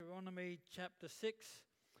Deuteronomy chapter 6,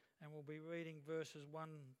 and we'll be reading verses 1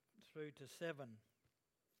 through to 7.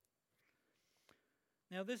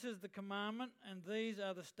 Now this is the commandment, and these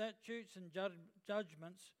are the statutes and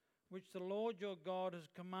judgments which the Lord your God has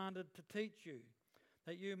commanded to teach you,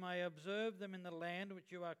 that you may observe them in the land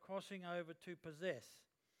which you are crossing over to possess,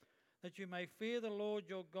 that you may fear the Lord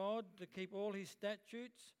your God, to keep all his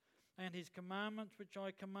statutes and his commandments which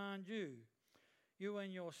I command you, you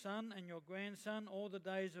and your son and your grandson, all the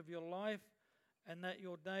days of your life, and that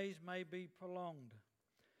your days may be prolonged.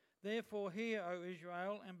 Therefore hear, O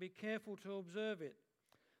Israel, and be careful to observe it,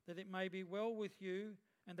 that it may be well with you,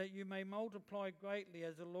 and that you may multiply greatly,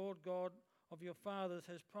 as the Lord God of your fathers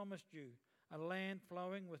has promised you, a land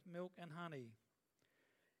flowing with milk and honey.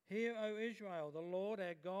 Hear, O Israel, the Lord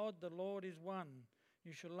our God, the Lord is one.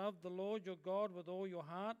 You shall love the Lord your God with all your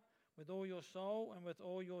heart, with all your soul, and with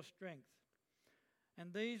all your strength.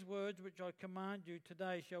 And these words which I command you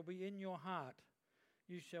today shall be in your heart.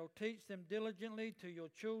 You shall teach them diligently to your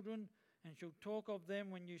children, and shall talk of them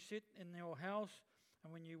when you sit in your house,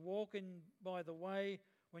 and when you walk in by the way,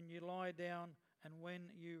 when you lie down, and when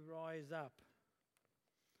you rise up.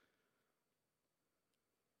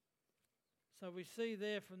 So we see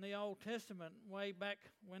there from the Old Testament, way back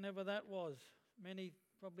whenever that was,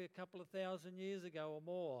 probably a couple of thousand years ago or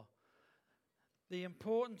more, the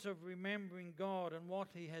importance of remembering God and what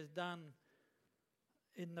he has done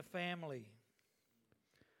in the family.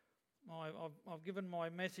 I've given my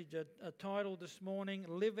message a title this morning,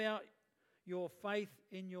 Live Out Your Faith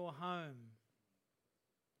in Your Home.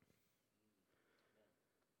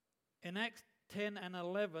 In Acts 10 and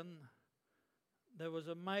 11, there was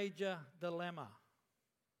a major dilemma.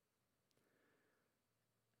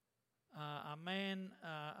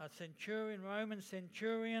 A centurion, Roman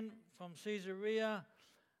centurion from Caesarea,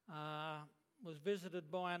 was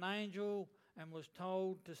visited by an angel and was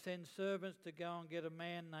told to send servants to go and get a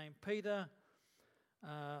man named Peter.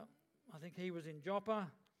 I think he was in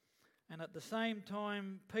Joppa. And at the same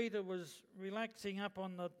time, Peter was relaxing up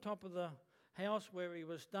on the top of the house where he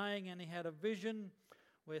was staying, and he had a vision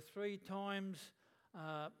where 3 times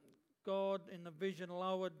God in the vision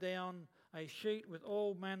lowered down a sheet with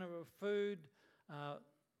all manner of food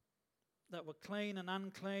that were clean and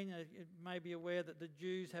unclean. You may be aware that the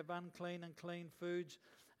Jews have unclean and clean foods,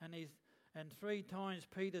 and 3 times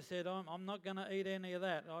Peter said, I'm not going to eat any of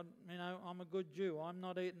that. I'm a good Jew. I'm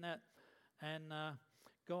not eating that. And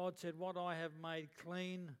God said, what I have made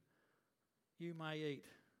clean, you may eat.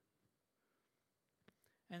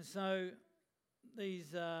 And so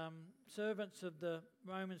these servants of the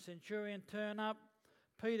Roman centurion turn up.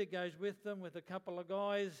 Peter goes with them with a couple of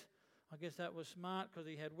guys. I guess that was smart because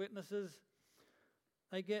he had witnesses.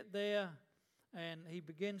 They get there and he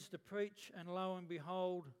begins to preach, and lo and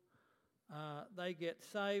behold, they get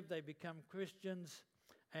saved, they become Christians,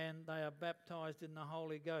 and they are baptized in the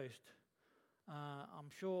Holy Ghost. I'm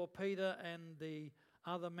sure Peter and the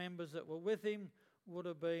other members that were with him would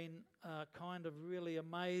have been kind of really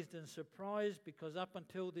amazed and surprised, because up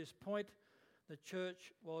until this point, the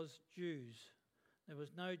church was Jews. There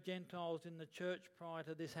was no Gentiles in the church prior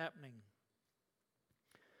to this happening.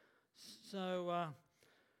 So,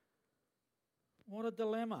 what a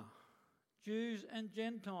dilemma. Jews and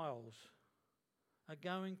Gentiles are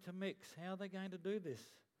going to mix. How are they going to do this?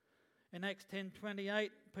 In Acts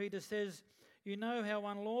 10:28, Peter says, you know how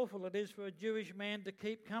unlawful it is for a Jewish man to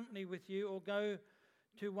keep company with you or go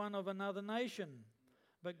to one of another nation.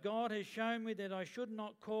 But God has shown me that I should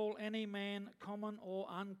not call any man common or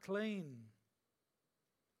unclean.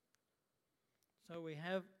 So we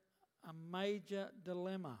have a major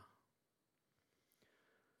dilemma.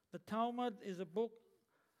 The Talmud is a book,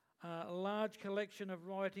 a large collection of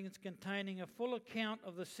writings containing a full account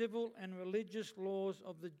of the civil and religious laws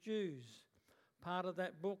of the Jews. Part of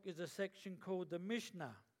that book is a section called the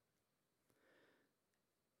Mishnah.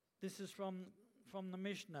 This is from the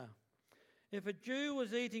Mishnah. If a Jew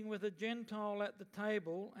was eating with a Gentile at the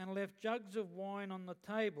table and left jugs of wine on the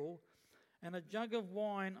table and a jug of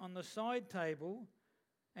wine on the side table,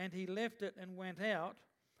 and he left it and went out,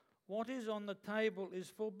 what is on the table is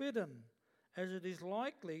forbidden, as it is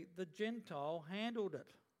likely the Gentile handled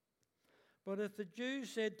it. But if the Jew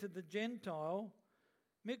said to the Gentile,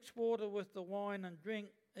 mix water with the wine and drink,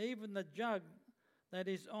 even the jug that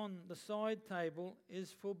is on the side table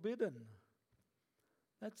is forbidden.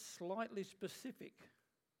 That's slightly specific.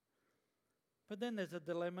 But then there's a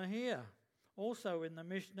dilemma here. Also in the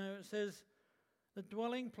Mishnah it says, the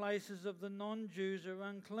dwelling places of the non-Jews are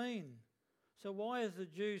unclean. So why is the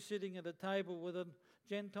Jew sitting at a table with a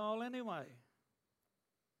Gentile anyway?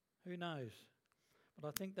 Who knows? But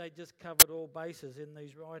I think they just covered all bases in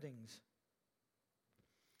these writings.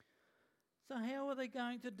 So how are they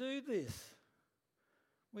going to do this?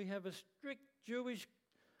 We have a strict Jewish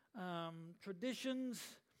traditions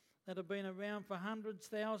that have been around for hundreds,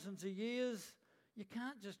 thousands of years. You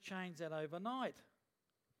can't just change that overnight.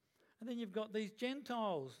 And then you've got these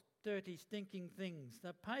Gentiles, dirty, stinking things.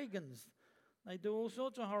 They're pagans. They do all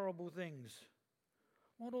sorts of horrible things.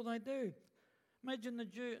 What do they do? Imagine the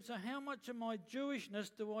Jew. So how much of my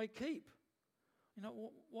Jewishness do I keep? You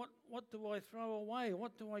know, what do I throw away?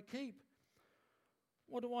 What do I keep?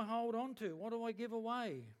 What do I hold on to? What do I give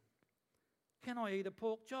away? Can I eat a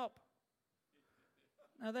pork chop?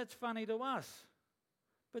 Now that's funny to us,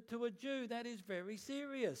 but to a Jew that is very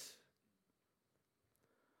serious.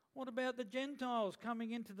 What about the Gentiles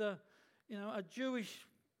coming into a Jewish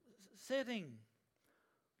setting?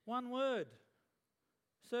 One word,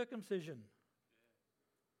 circumcision.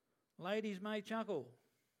 Ladies may chuckle,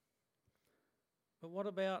 but what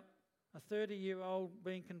about a 30-year-old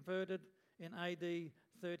being converted in AD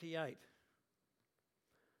 38?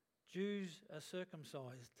 Jews are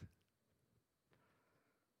circumcised.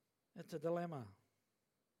 It's a dilemma.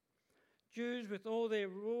 Jews with all their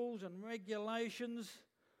rules and regulations,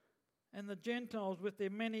 and the Gentiles with their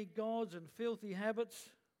many gods and filthy habits.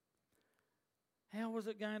 How was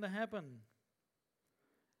it going to happen?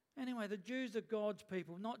 Anyway, the Jews are God's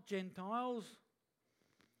people, not Gentiles.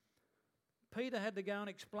 Peter had to go and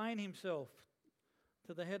explain himself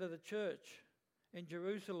to the head of the church in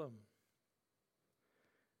Jerusalem,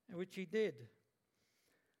 which he did.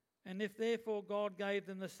 And if therefore God gave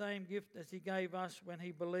them the same gift as he gave us when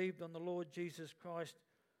he believed on the Lord Jesus Christ,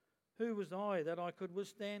 who was I that I could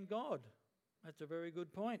withstand God? That's a very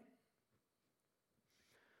good point.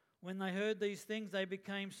 When they heard these things, they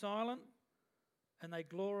became silent and they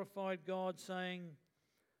glorified God, saying,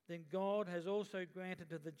 then God has also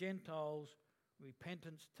granted to the Gentiles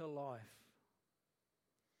repentance to life.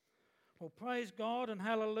 Well, praise God and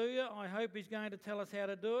hallelujah. I hope he's going to tell us how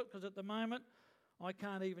to do it, because at the moment I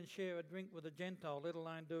can't even share a drink with a Gentile, let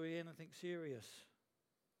alone do anything serious.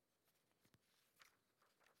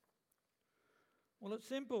 Well, it's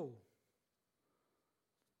simple.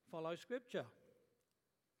 Follow Scripture.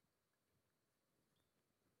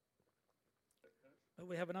 But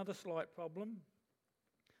we have another slight problem.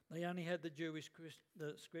 They only had the Jewish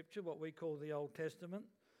the Scripture, what we call the Old Testament.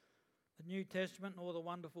 The New Testament and all the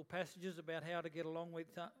wonderful passages about how to get along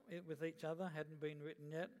with each other hadn't been written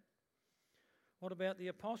yet. What about the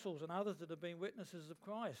apostles and others that have been witnesses of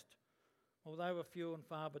Christ? Well, they were few and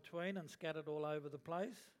far between and scattered all over the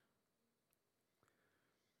place.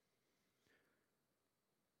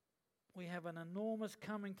 We have an enormous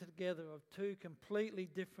coming together of two completely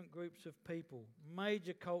different groups of people,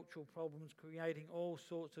 major cultural problems creating all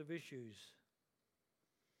sorts of issues.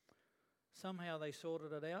 Somehow they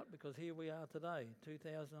sorted it out, because here we are today,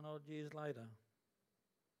 2,000 odd years later.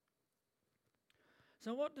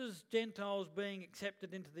 So what does Gentiles being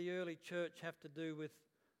accepted into the early church have to do with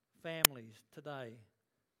families today,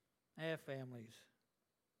 our families?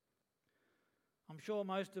 I'm sure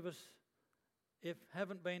most of us, if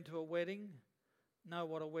haven't been to a wedding, know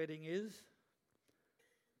what a wedding is.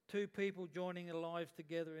 Two people joining their lives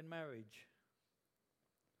together in marriage.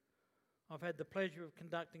 I've had the pleasure of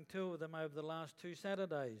conducting two of them over the last 2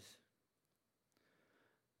 Saturdays.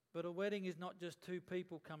 But a wedding is not just two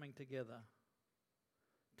people coming together.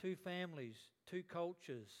 Two families, two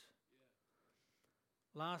cultures.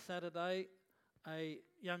 Last Saturday, a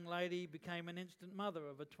young lady became an instant mother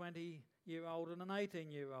of a 20-year-old and an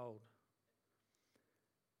 18-year-old.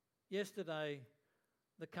 Yesterday,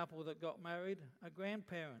 the couple that got married are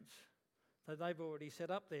grandparents. So they've already set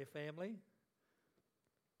up their family.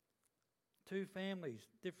 Two families,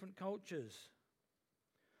 different cultures.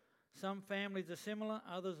 Some families are similar,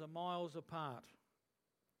 others are miles apart.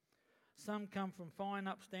 Some come from fine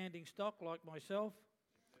upstanding stock like myself.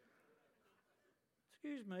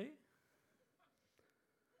 Excuse me.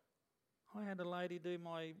 I had a lady do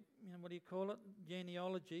my,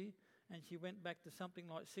 genealogy, and she went back to something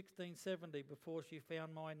like 1670 before she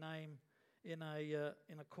found my name in a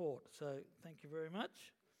court. So thank you very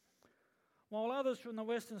much. While others from the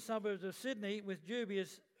western suburbs of Sydney with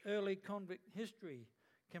dubious early convict history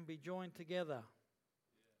can be joined together.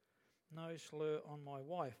 No slur on my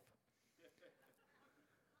wife.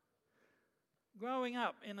 Growing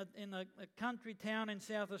up in a country town in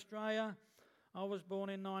South Australia, I was born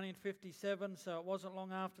in 1957, so it wasn't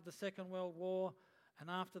long after the Second World War. And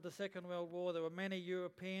after the Second World War, there were many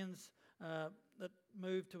Europeans that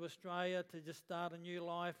moved to Australia to just start a new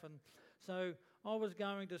life. And so I was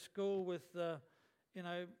going to school with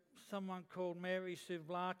someone called Mary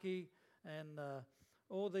Souvlaki and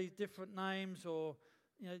all these different names, or,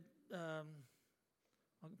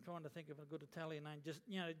 I'm trying to think of a good Italian name,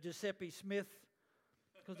 Giuseppe Smith,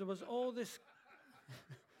 because there was all this,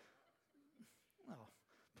 oh,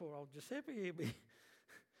 poor old Giuseppe.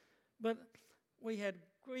 But we had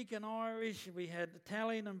Greek and Irish, we had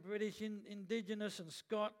Italian and British, Indigenous and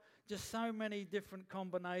Scot, just so many different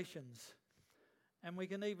combinations. And we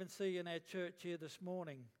can even see in our church here this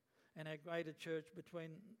morning, and our greater church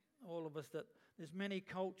between all of us, that there's many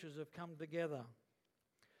cultures have come together.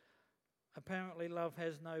 Apparently love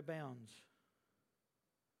has no bounds.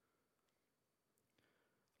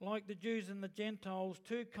 Like the Jews and the Gentiles,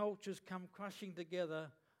 two cultures come crushing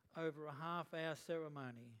together over a half-hour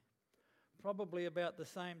ceremony. Probably about the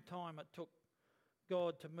same time it took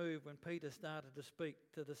God to move when Peter started to speak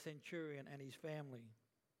to the centurion and his family.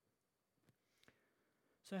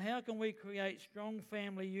 So how can we create strong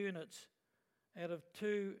family units out of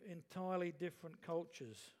two entirely different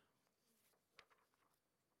cultures?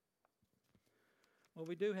 Well,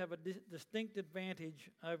 we do have a distinct advantage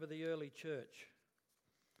over the early church.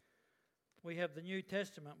 We have the New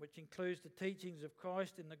Testament, which includes the teachings of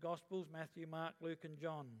Christ in the Gospels, Matthew, Mark, Luke and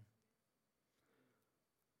John.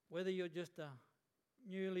 Whether you're just a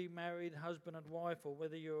newly married husband and wife, or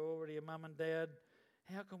whether you're already a mum and dad,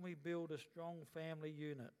 how can we build a strong family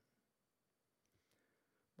unit?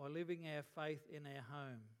 By living our faith in our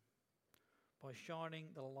home, by shining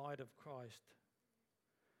the light of Christ.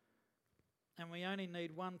 And we only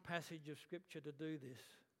need one passage of Scripture to do this.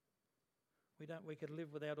 We could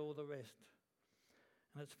live without all the rest.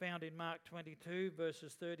 And it's found in Mark 22,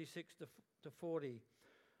 verses 36 to 40.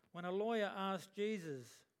 When a lawyer asked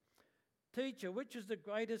Jesus, "Teacher, which is the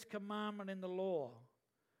greatest commandment in the law?"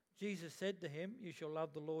 Jesus said to him, "You shall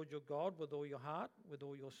love the Lord your God with all your heart, with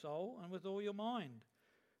all your soul, and with all your mind.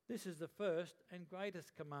 This is the first and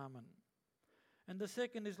greatest commandment. And the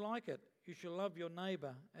second is like it. You shall love your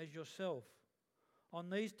neighbour as yourself. On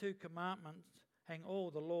these two commandments hang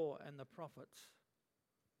all the law and the prophets."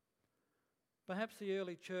 Perhaps the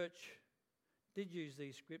early church did use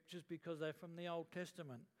these scriptures because they're from the Old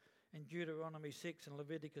Testament in Deuteronomy 6 and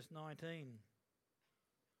Leviticus 19.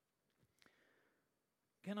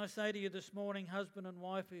 Can I say to you this morning, husband and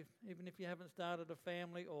wife, even if you haven't started a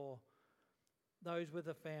family, or those with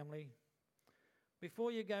a family,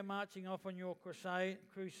 before you go marching off on your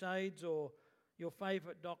crusades or your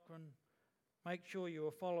favourite doctrine, make sure you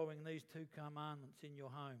are following these two commandments in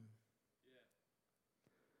your home.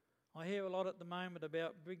 I hear a lot at the moment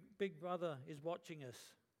about Big Brother is watching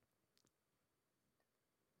us.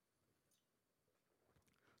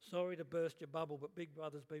 Sorry to burst your bubble, but Big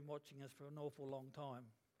Brother's been watching us for an awful long time.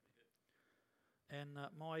 And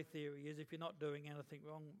my theory is, if you're not doing anything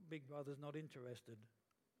wrong, Big Brother's not interested.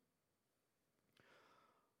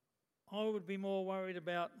 I would be more worried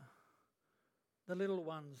about the little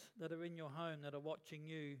ones that are in your home that are watching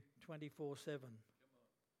you 24/7.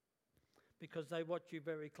 Because they watch you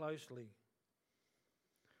very closely.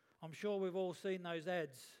 I'm sure we've all seen those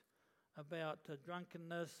ads about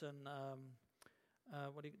drunkenness and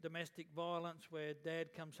domestic violence, where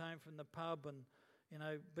dad comes home from the pub and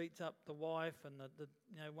beats up the wife, and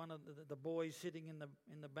one of the boys sitting in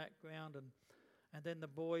the background, and then the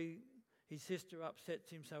boy, his sister upsets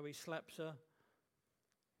him, so he slaps her.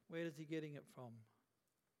 Where is he getting it from?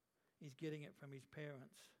 He's getting it from his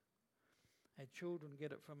parents. Our children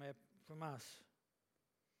get it from us.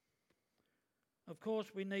 Of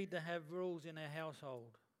course, we need to have rules in our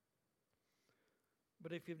household.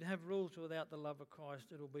 But if you have rules without the love of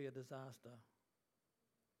Christ, it'll be a disaster.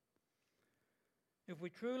 If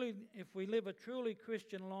we live a truly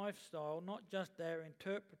Christian lifestyle, not just our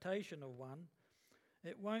interpretation of one,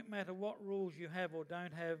 it won't matter what rules you have or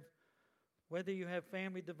don't have, whether you have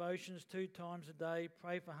family devotions 2 times a day,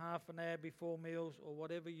 pray for half an hour before meals, or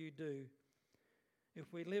whatever you do.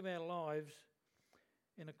 If we live our lives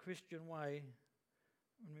in a Christian way,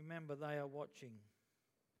 and remember, they are watching.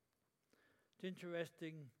 It's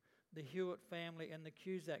interesting, the Hewitt family and the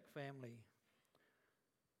Cusack family,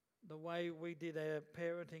 the way we did our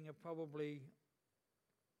parenting are probably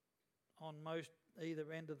on most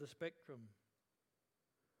either end of the spectrum.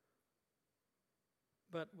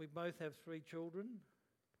 But we both have 3 children,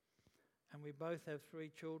 and we both have 3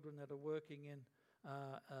 children that are working in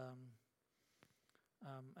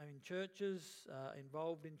churches,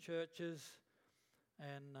 involved in churches,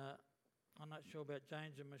 and I'm not sure about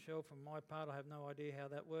James and Michelle. From my part, I have no idea how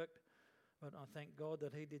that worked, but I thank God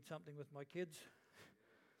that he did something with my kids.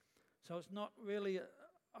 So it's not really,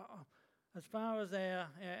 as far as our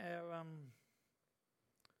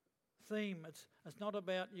theme. It's not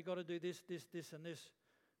about you got to do this, and this,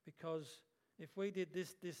 because if we did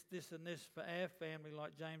this, and this for our family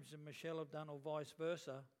like James and Michelle have done, or vice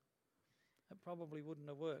versa, it probably wouldn't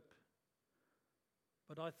have worked.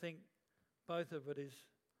 But I think both of it is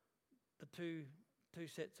the two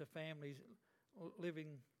sets of families living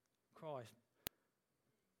Christ.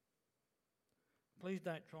 Please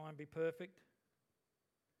don't try and be perfect,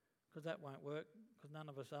 because that won't work, because none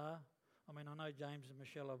of us are. I mean, I know James and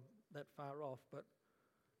Michelle are that far off, but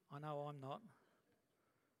I know I'm not.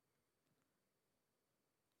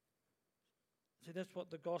 See, that's what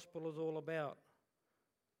the gospel is all about.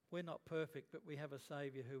 We're not perfect, but we have a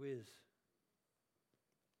Saviour who is.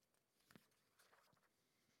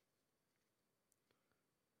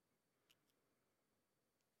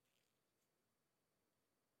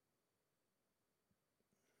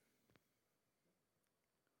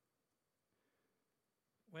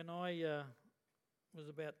 When I was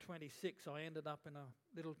about 26, I ended up in a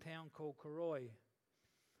little town called Karoi.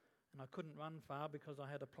 And I couldn't run far because I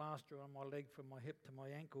had a plaster on my leg from my hip to my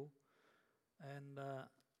ankle. And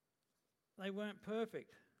they weren't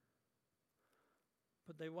perfect.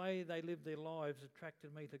 But the way they lived their lives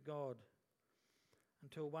attracted me to God.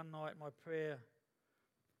 Until one night my prayer,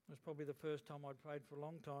 was probably the first time I'd prayed for a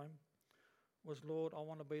long time, was, Lord, I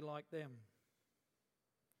want to be like them.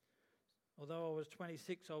 Although I was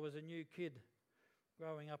 26, I was a new kid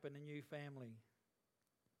growing up in a new family.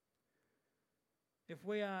 If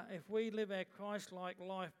we live our Christ-like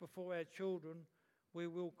life before our children, we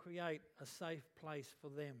will create a safe place for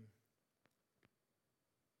them.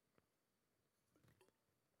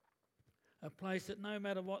 A place that no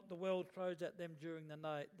matter what the world throws at them during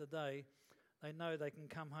the day, they know they can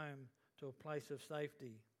come home to a place of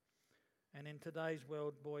safety. And in today's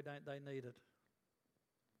world, boy, don't they need it.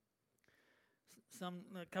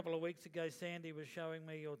 A couple of weeks ago, Sandy was showing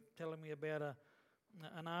me or telling me about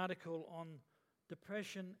an article on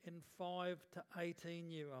depression in 5 to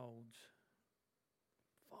 18-year-olds.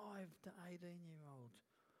 5 to 18-year-olds.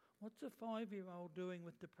 What's a 5-year-old doing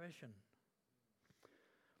with depression?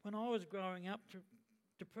 When I was growing up,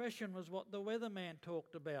 depression was what the weatherman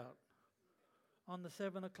talked about on the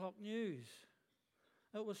 7 o'clock news.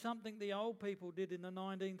 It was something the old people did in the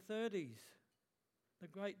 1930s, the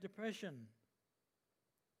Great Depression.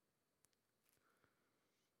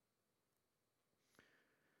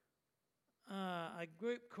 A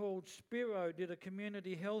group called Spiro did a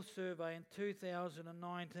community health survey in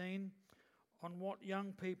 2019 on what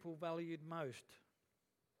young people valued most.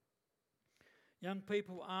 Young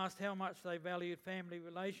people asked how much they valued family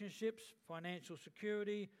relationships, financial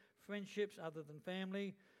security, friendships other than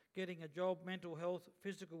family, getting a job, mental health,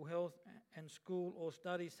 physical health, and school or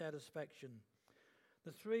study satisfaction.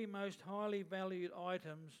 The three most highly valued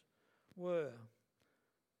items were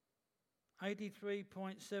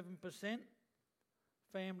 83.7%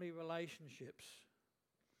 family relationships,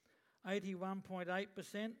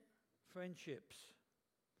 81.8% friendships,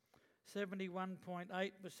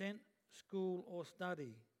 71.8% school or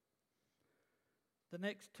study. The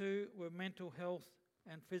next two were mental health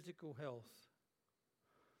and physical health.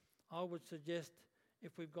 I would suggest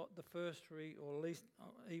if we've got the first three, or at least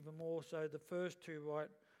even more so the first two right,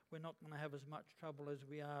 we're not going to have as much trouble as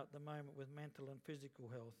we are at the moment with mental and physical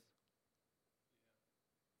health.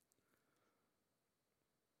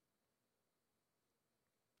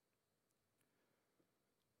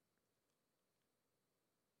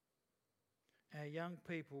 Our young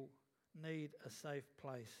people need a safe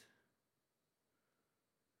place.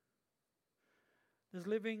 Does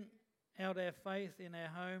living out our faith in our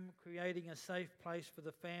home, creating a safe place for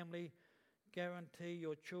the family, guarantee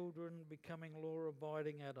your children becoming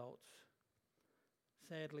law-abiding adults?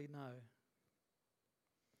 Sadly, no.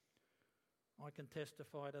 I can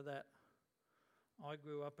testify to that. I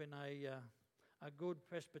grew up in a good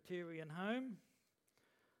Presbyterian home.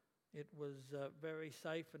 It was a very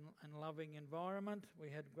safe and loving environment. We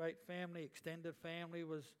had great family, extended family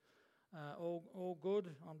was all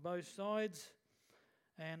good on both sides.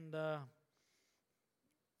 And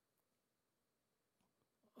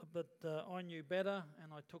but I knew better,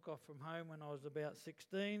 and I took off from home when I was about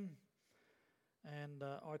 16. And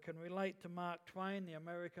I can relate to Mark Twain, the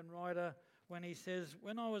American writer, when he says,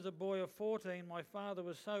 "When I was a boy of 14, my father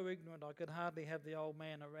was so ignorant I could hardly have the old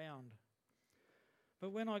man around.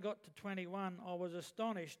 But when I got to 21, I was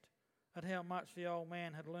astonished at how much the old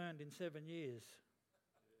man had learned in 7 years."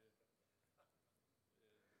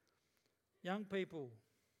 Young people,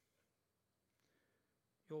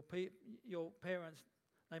 your parents,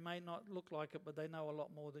 they may not look like it, but they know a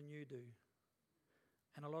lot more than you do.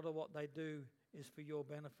 And a lot of what they do is for your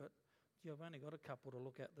benefit, Gee, I've only got a couple to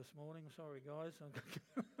look at this morning. Sorry, guys.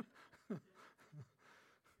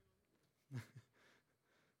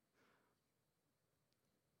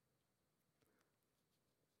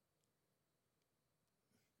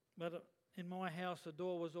 But in my house, the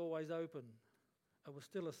door was always open. It was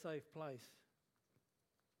still a safe place.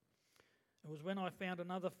 It was when I found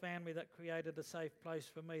another family that created a safe place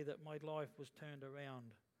for me that my life was turned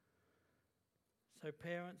around. So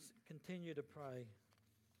parents, continue to pray.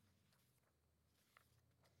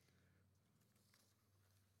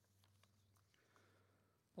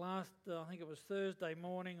 I think it was Thursday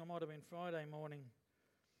morning, or might have been Friday morning,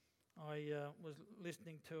 I was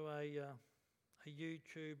listening to a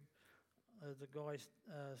YouTube. There's a guy,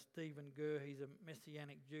 Stephen Gurr, he's a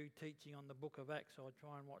Messianic Jew teaching on the book of Acts. So I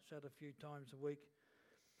try and watch that a few times a week.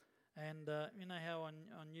 And you know how on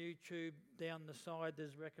YouTube, down the side,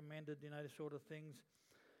 there's recommended, sort of things.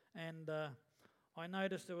 And I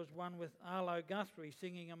noticed there was one with Arlo Guthrie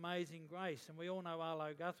singing Amazing Grace. And we all know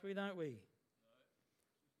Arlo Guthrie, don't we?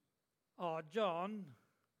 No. Oh, John,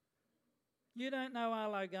 you don't know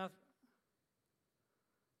Arlo Guthrie?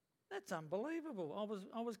 That's unbelievable.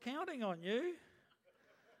 I was counting on you.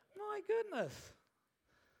 My goodness.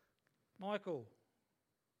 Michael.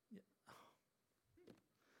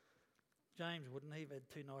 James wouldn't. He had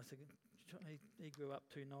too nice. He grew up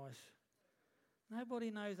too nice.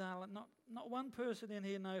 Nobody knows Arlo. Not one person in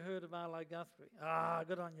here heard of Arlo Guthrie. Ah,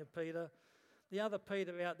 good on you, Peter. The other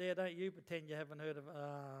Peter out there, don't you pretend you haven't heard of.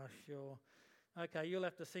 Ah, sure. Okay, you'll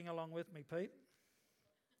have to sing along with me, Pete.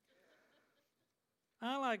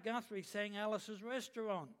 Arlo Guthrie sang Alice's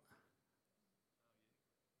Restaurant.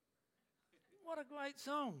 What a great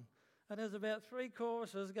song. It has about 3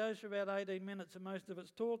 choruses, goes for about 18 minutes, and most of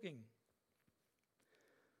it's talking.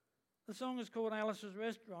 The song is called Alice's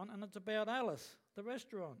Restaurant, and it's about Alice, the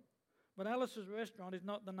restaurant. But Alice's Restaurant is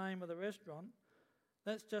not the name of the restaurant.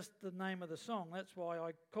 That's just the name of the song. That's why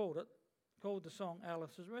I called the song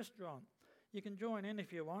Alice's Restaurant. You can join in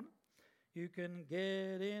if you want. You can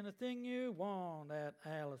get anything you want at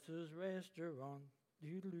Alice's Restaurant.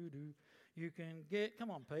 Doodle-doo. You can get... Come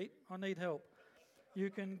on, Pete. I need help. You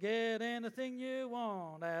can get anything you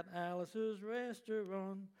want at Alice's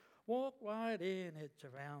Restaurant. Walk right in, it's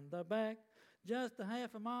around the back. Just a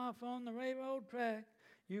half a mile from the railroad track.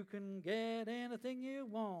 You can get anything you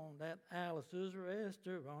want at Alice's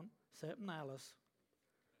Restaurant. Except Alice.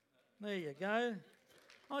 There you go.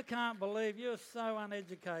 I can't believe you're so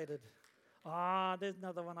uneducated. There's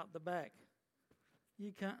another one up the back.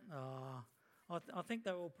 You can't... I think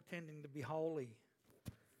they're all pretending to be holy.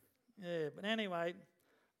 Yeah, but anyway,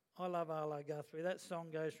 I love Arlo Guthrie. That song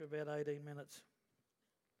goes for about 18 minutes.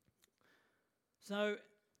 So,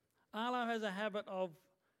 Arlo has a habit of,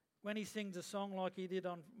 when he sings a song like he did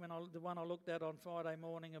the one I looked at on Friday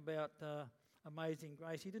morning about Amazing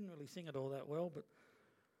Grace, he didn't really sing it all that well, but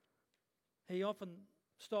he often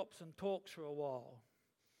stops and talks for a while.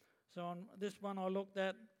 So on this one I looked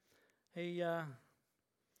at, he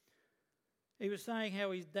was saying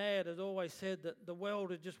how his dad has always said that the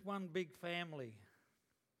world is just one big family.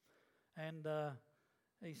 And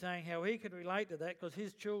he's saying how he could relate to that because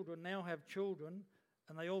his children now have children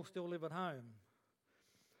and they all still live at home.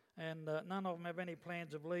 And none of them have any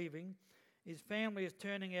plans of leaving. His family is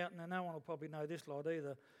turning out, and no one will probably know this lot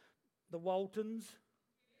either, the Waltons.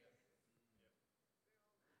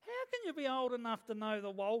 How can you be old enough to know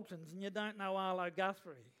the Waltons and you don't know Arlo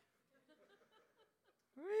Guthrie?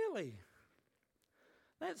 Really?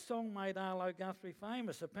 That song made Arlo Guthrie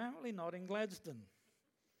famous, apparently not in Gladstone.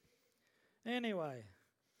 Anyway,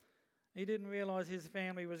 he didn't realise his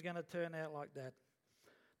family was going to turn out like that.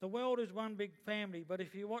 The world is one big family, but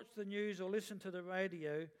if you watch the news or listen to the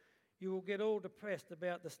radio, you will get all depressed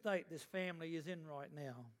about the state this family is in right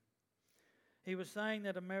now. He was saying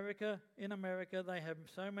that in America, they have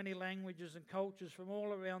so many languages and cultures from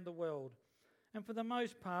all around the world. And for the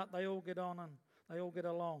most part, they all get on and they all get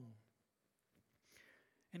along.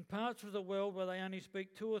 In parts of the world where they only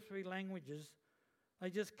speak 2 or 3 languages, they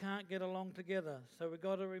just can't get along together. So we've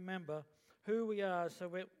got to remember who we are,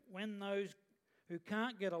 so when those who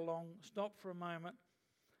can't get along stop for a moment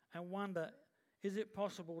and wonder, is it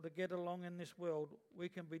possible to get along in this world? We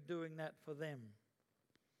can be doing that for them.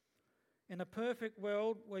 In a perfect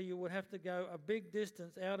world where you would have to go a big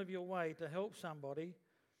distance out of your way to help somebody,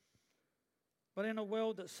 but in a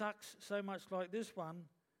world that sucks so much like this one,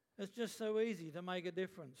 it's just so easy to make a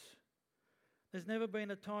difference. There's never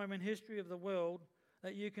been a time in history of the world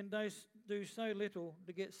that you can do so little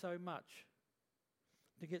to get so much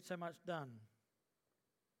done.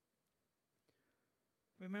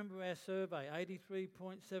 Remember our survey,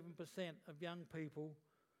 83.7% of young people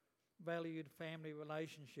valued family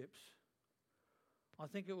relationships. I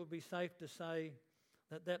think it would be safe to say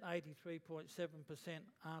that 83.7%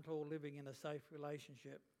 aren't all living in a safe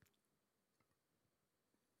relationship.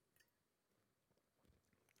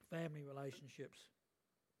 Family relationships.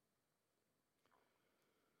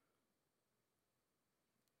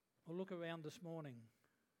 Well, look around this morning.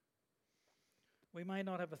 We may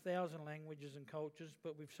not have 1,000 languages and cultures,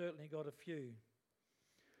 but we've certainly got a few.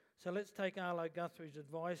 So let's take Arlo Guthrie's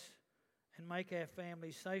advice and make our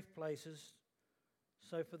families safe places,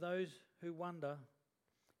 so for those who wonder,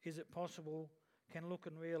 is it possible, can look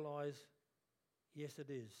and realise, yes it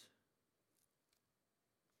is.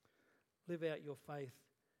 Live out your faith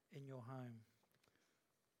in your home.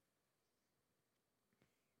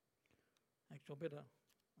 Actually, I better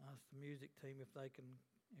ask the music team if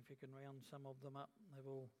you can round some of them up.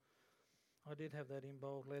 I did have that in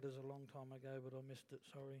bold letters a long time ago, but I missed it,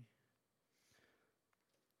 sorry.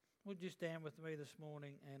 Would you stand with me this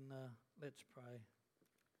morning and let's pray.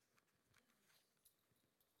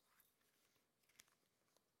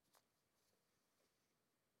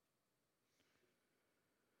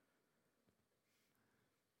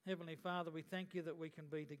 Heavenly Father, we thank you that we can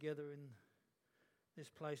be together in this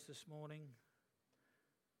place this morning.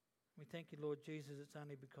 We thank you, Lord Jesus, it's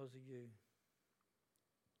only because of you.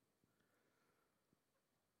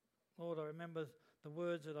 Lord, I remember the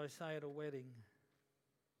words that I say at a wedding,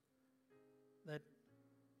 that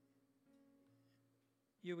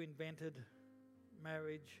you invented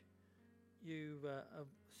marriage.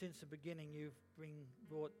 Since the beginning, you've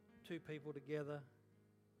brought two people together,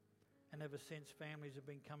 and ever since, families have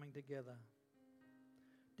been coming together.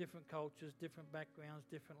 Different cultures, different backgrounds,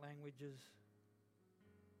 different languages.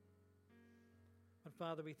 But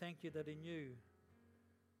Father, we thank you that in you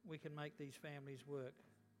we can make these families work.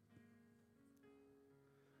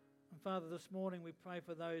 And Father, this morning we pray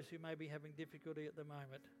for those who may be having difficulty at the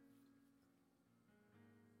moment,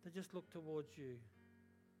 to just look towards you,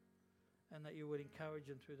 and that you would encourage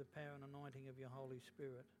them through the power and anointing of your Holy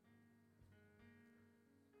Spirit.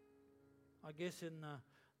 I guess in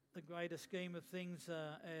the greater scheme of things,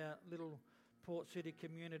 our little Port City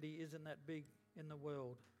community isn't that big in the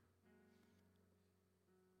world.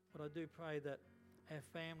 But I do pray that our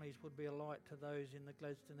families would be a light to those in the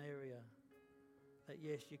Gladstone area, that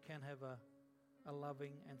yes, you can have a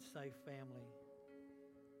loving and safe family.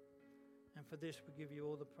 And for this we give you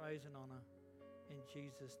all the praise and honour in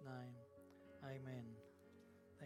Jesus' name. Amen.